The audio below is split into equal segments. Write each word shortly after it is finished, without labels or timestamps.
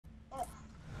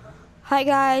Hi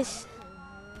guys.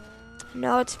 I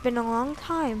know it's been a long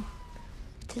time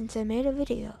since I made a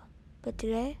video, but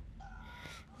today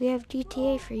we have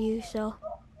GTA for you, so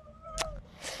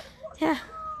yeah.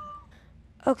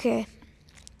 Okay.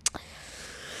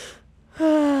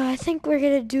 I think we're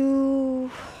gonna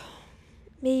do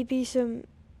maybe some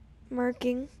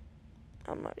marking.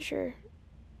 I'm not sure.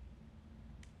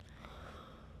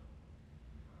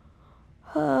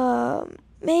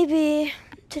 Maybe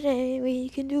today we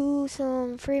can do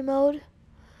some free mode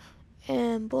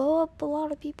and blow up a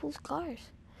lot of people's cars.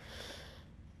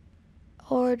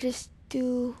 Or just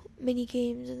do mini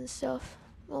games and stuff.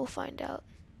 We'll find out.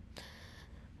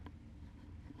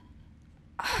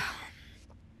 I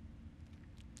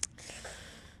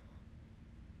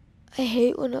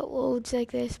hate when it loads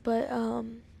like this, but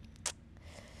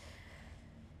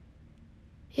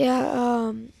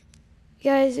yeah,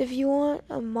 guys, if you want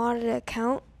a modded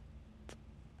account,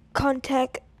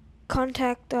 contact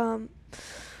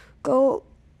go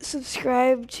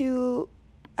subscribe to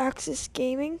Access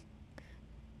Gaming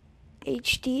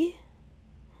HD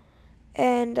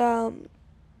and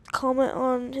comment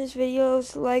on his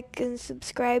videos, like and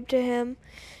subscribe to him,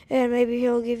 and maybe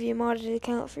he'll give you a modded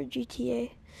account for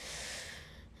GTA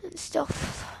and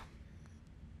stuff.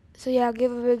 So yeah,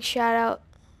 give a big shout out.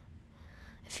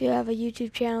 If you have a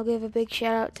YouTube channel, give a big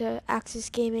shout out to Access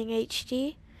Gaming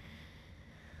HD.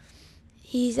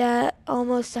 He's at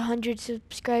almost 100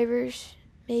 subscribers,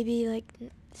 maybe like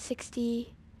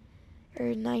 60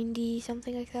 or 90,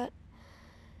 something like that.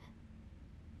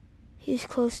 He's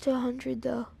close to 100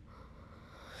 though.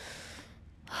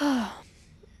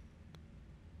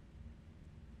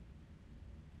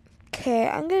 Okay,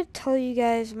 I'm gonna tell you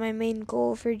guys my main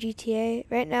goal for GTA.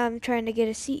 Right now I'm trying to get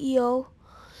a CEO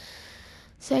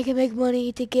so I can make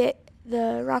money to get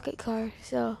the rocket car.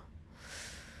 So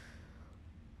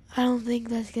I don't think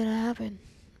that's gonna happen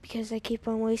because I keep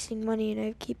on wasting money and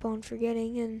I keep on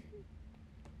forgetting, and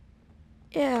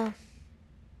yeah,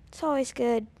 it's always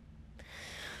good.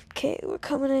 Okay, we're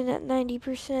coming in at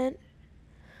 90%.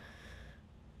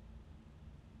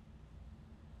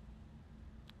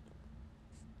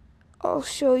 I'll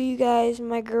show you guys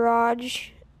my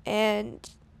garage, and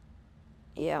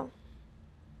yeah.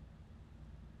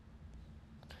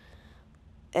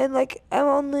 And like, I'm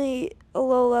only a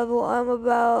low level. I'm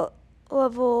about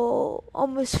level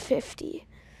almost 50.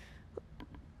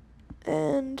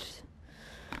 And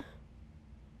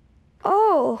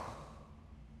oh,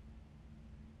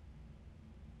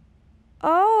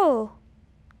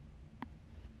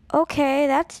 okay,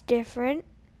 that's different.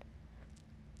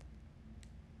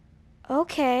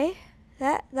 Okay,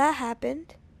 that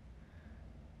happened.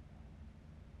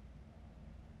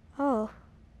 Oh,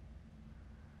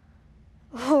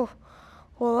 oh,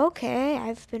 well, okay.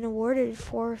 I've been awarded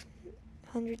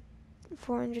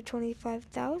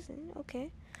 425,000.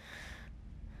 Okay.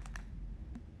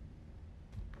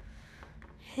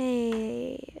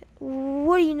 Hey,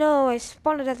 what do you know? I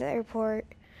spawned at the airport.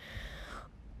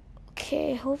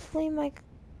 Okay, hopefully why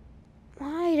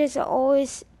does it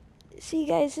always... See,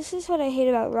 guys, this is what I hate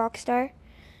about Rockstar.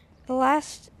 The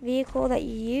last vehicle that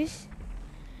you use,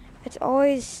 it's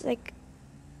always like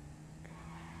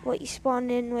what you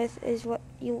spawned in with is what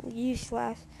you used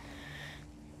last.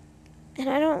 And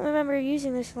I don't remember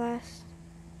using this last.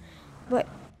 But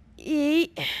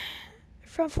eat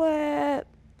front flip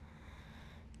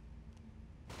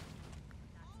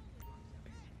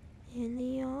in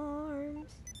the arms.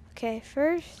 Okay,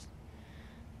 first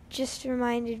just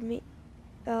reminded me.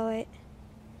 Oh wait.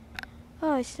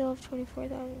 Oh, I still have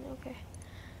 24,000. Okay.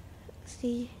 Let's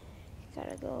see.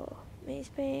 Gotta go Maze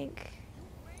Bank.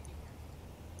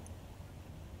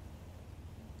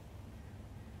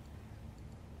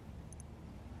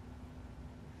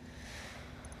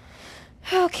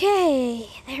 Okay,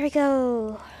 there we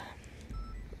go.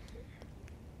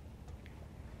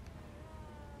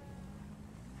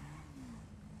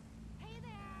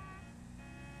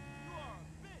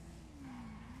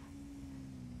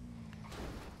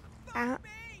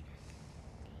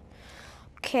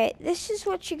 Okay, this is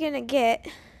what you're gonna get.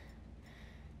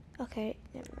 Okay,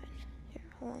 never mind. Here,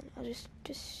 hold on. I'll just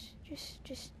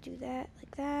do that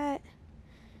like that,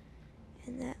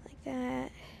 and that like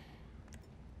that.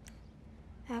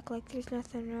 Act like there's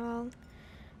nothing wrong.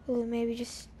 Ooh, maybe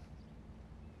just.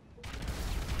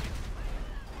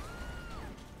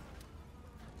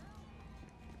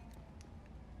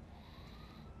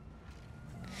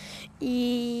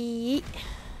 Eat.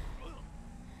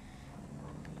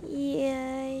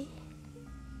 Yay.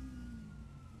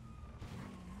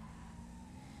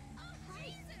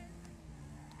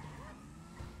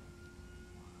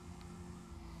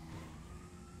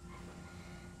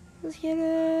 Let's get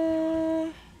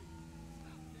it.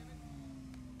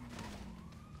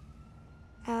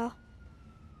 Ow.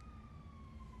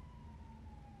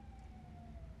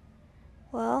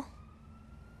 Well.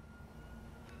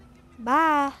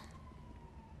 Bye.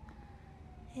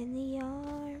 In the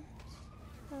arms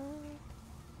of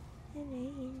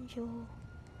an angel.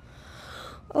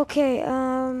 Okay,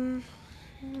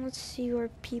 let's see where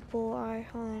people are.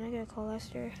 Hold on, I gotta call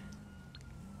Lester.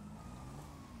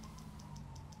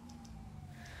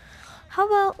 How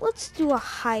about let's do a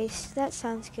heist? That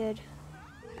sounds good.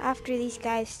 After these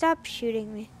guys stop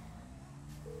shooting me.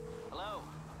 Hello.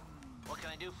 What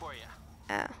can I do for you?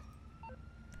 Oh.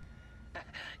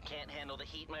 Can't handle the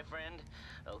heat, my friend?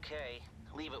 Okay.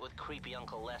 Leave it with creepy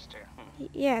Uncle Lester.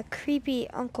 Yeah, creepy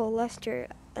Uncle Lester.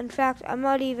 In fact, I'm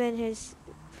not even his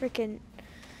freaking.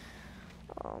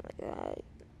 Oh my god.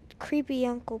 Creepy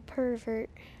Uncle Pervert.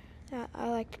 I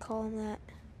like to call him that.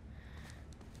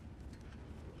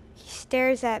 He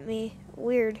stares at me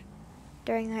weird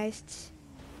during heists.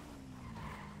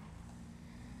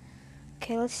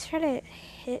 Okay, let's try to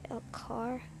hit a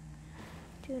car.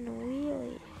 Doing a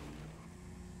wheelie.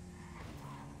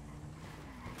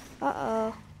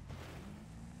 Uh-oh.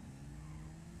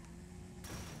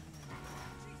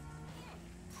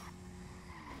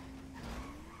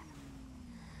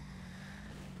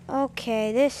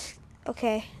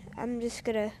 Okay, I'm just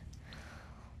gonna,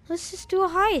 let's just do a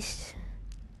heist.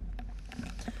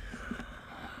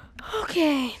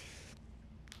 Okay.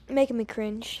 Making me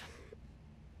cringe.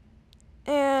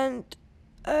 And,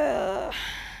 a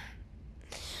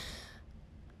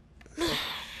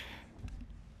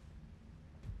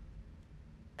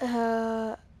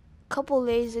couple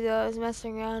days ago, I was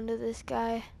messing around with this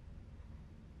guy.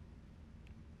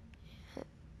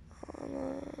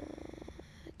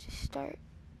 Just start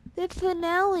the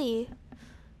finale.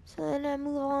 So then I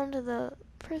move on to the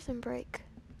prison break.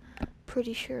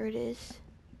 Pretty sure it is.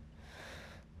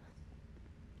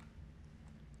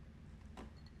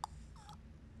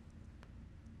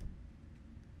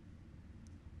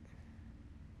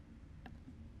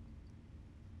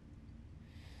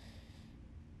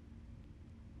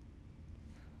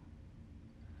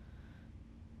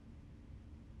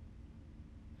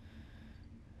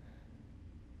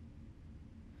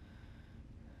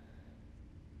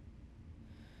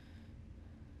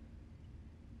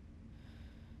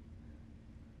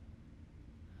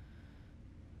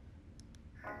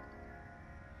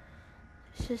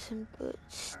 This is some good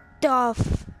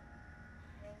stuff.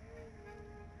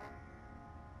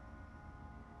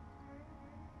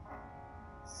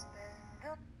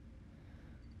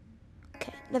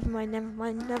 Okay, never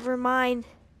mind.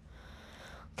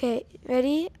 Okay,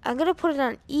 ready? I'm gonna put it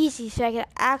on easy so I can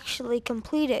actually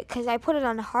complete it, because I put it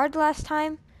on hard last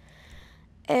time,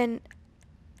 and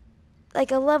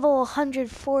like a level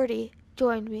 140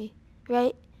 joined me,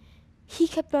 right? He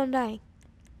kept on dying.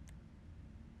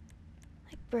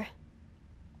 Like, bruh.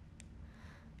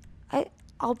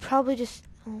 I'll probably just...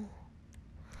 Oh.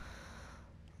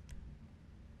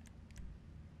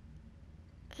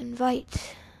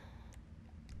 Invite.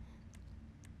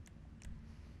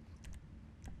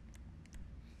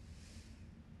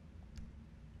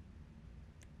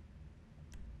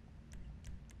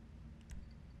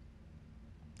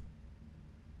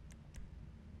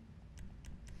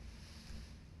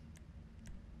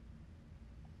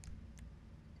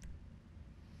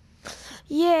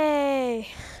 Yay!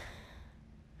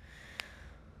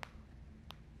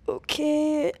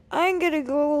 Okay, I'm gonna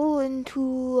go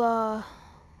into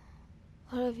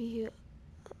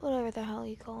whatever the hell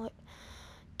you call it,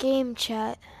 game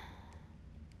chat.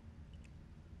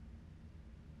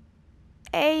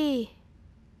 Hey.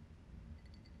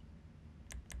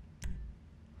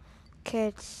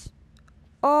 Okay,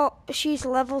 she's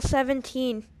level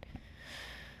 17.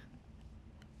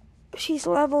 She's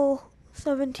level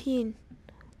 17.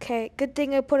 Okay, good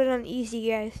thing I put it on easy,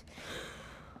 guys.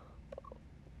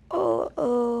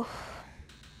 Oh.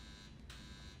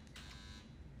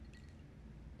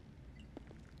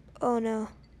 Oh no.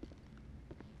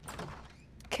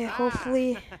 Okay,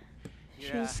 hopefully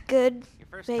she's good. Your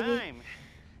first Maybe. time.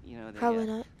 You know, Probably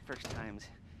not. First times.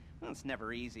 Well, it's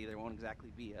never easy. There won't exactly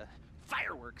be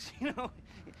fireworks, you know.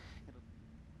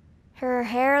 Her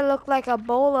hair looked like a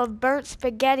bowl of burnt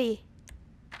spaghetti.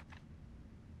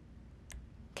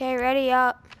 Okay, ready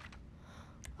up.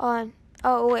 On.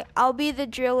 Oh wait, I'll be the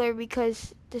driller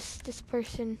because this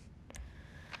person.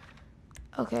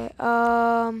 Okay,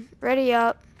 ready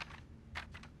up.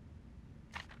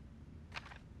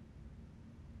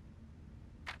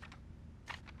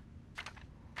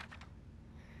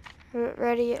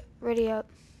 Ready up.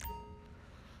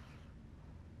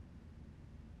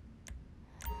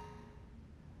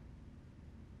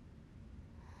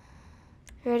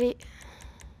 Ready?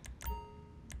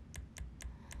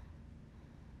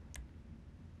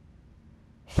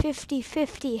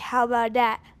 $50-50, how about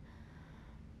that?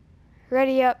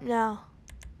 Ready up now.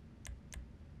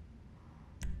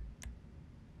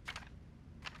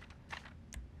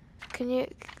 Can you,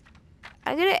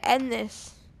 I'm gonna end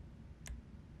this.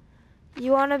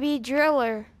 You wanna be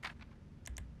driller?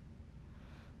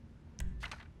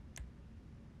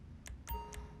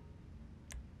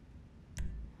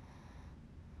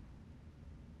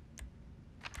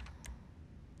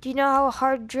 Do you know how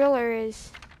hard driller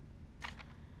is?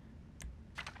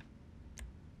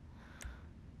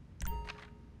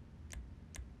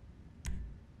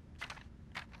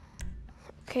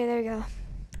 Okay, there you go.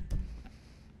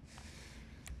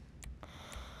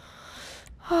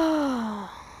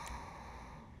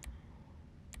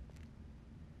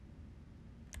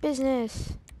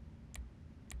 Business.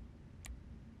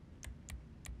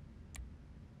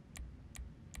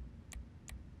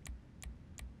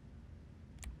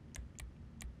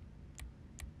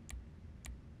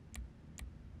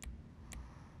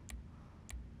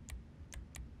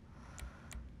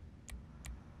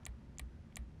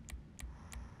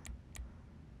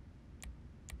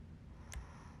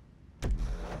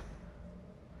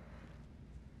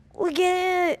 Look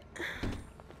at it.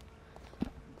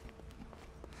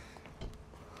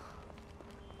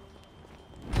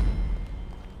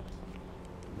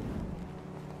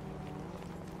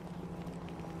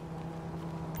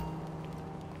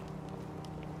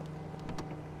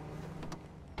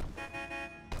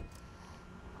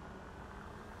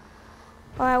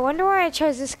 Oh, I wonder why I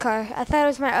chose this car. I thought it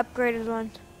was my upgraded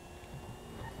one.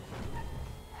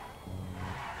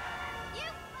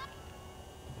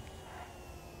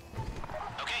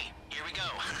 Okay, here we go.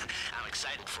 I'm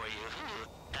excited for you.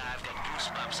 I've got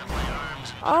goosebumps on my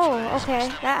arms. Oh, okay,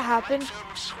 that happened.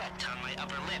 Film of sweat on my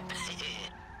upper lip.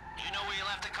 You know where you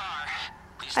left the car.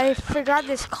 I forgot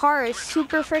this car is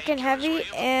super freaking heavy,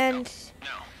 and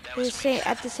No, that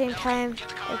at the same time, get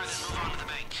the car and then it's move on to the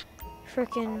bank.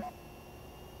 freaking.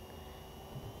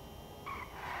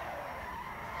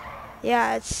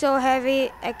 Yeah, it's so heavy,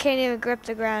 I can't even grip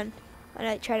the ground when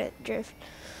I try to drift.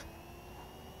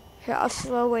 Here, I'll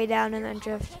slow way down and then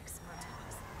drift.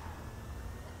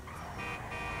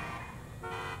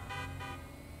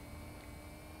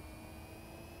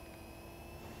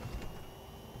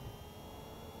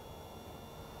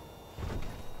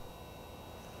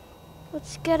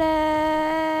 Let's get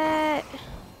it.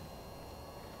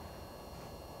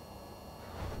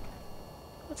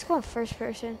 Let's go in first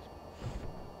person.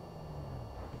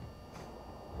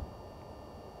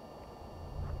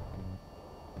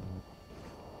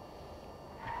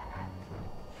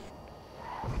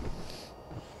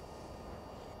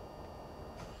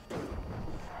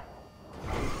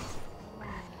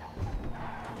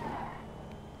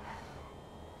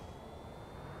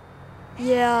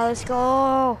 Yeah, let's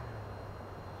go.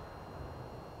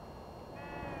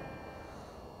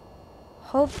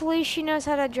 Hopefully she knows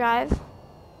how to drive.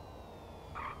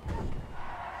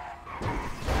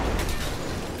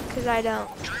 Because I don't.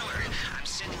 Driller, I'm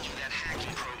sending you that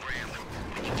hacking program.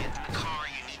 When you get in the car,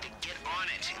 you need to get on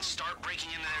it and start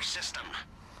breaking into their system.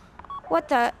 What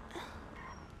the?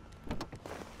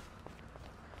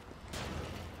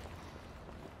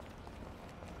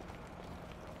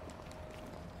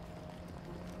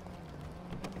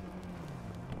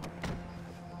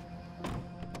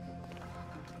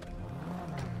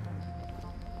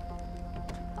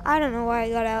 I don't know why I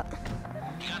got out.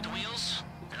 You got the wheels?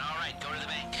 Then all right, go to the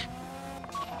bank.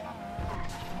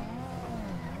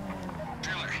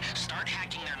 Driller, start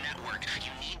hacking their network.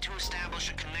 You need to establish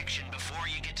a connection before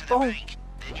you get to the bank.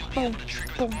 Then you'll be able to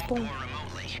trigger the vault door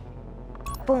remotely.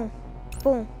 Boom,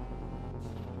 boom,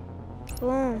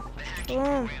 boom, The hacking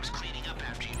boom. program's cleaning up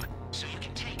after you, so you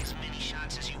can take as many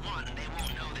shots as you want and they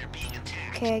won't know they're being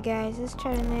attacked. Okay, guys, let's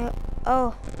try to nail.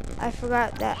 Oh, I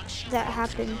forgot that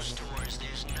happens. Doors,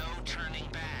 there's no turning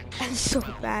back. That's so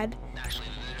bad. Actually,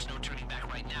 there's no turning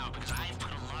back right now because I've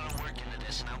put a lot of work into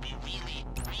this and I'll be really,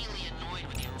 really annoyed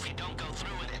with you if you don't go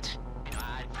through with it. You know,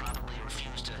 I'd probably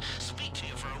refuse to speak to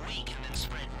you for a week and then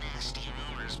spread nasty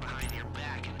rumors behind your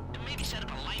back and maybe set up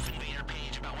a Life Invader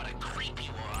page about what a creep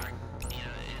you are. You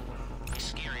know, it'd be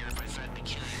scarier if I threatened to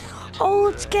kill you. Oh,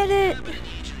 let's get it. In the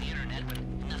age of the internet, but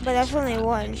But that's only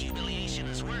one. humiliation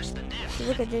is worse than death.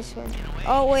 Look at this one.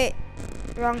 Oh wait,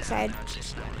 wrong side.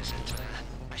 It's not, is it?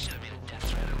 I should have made a death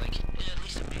threat or like, at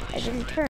least a I didn't turn.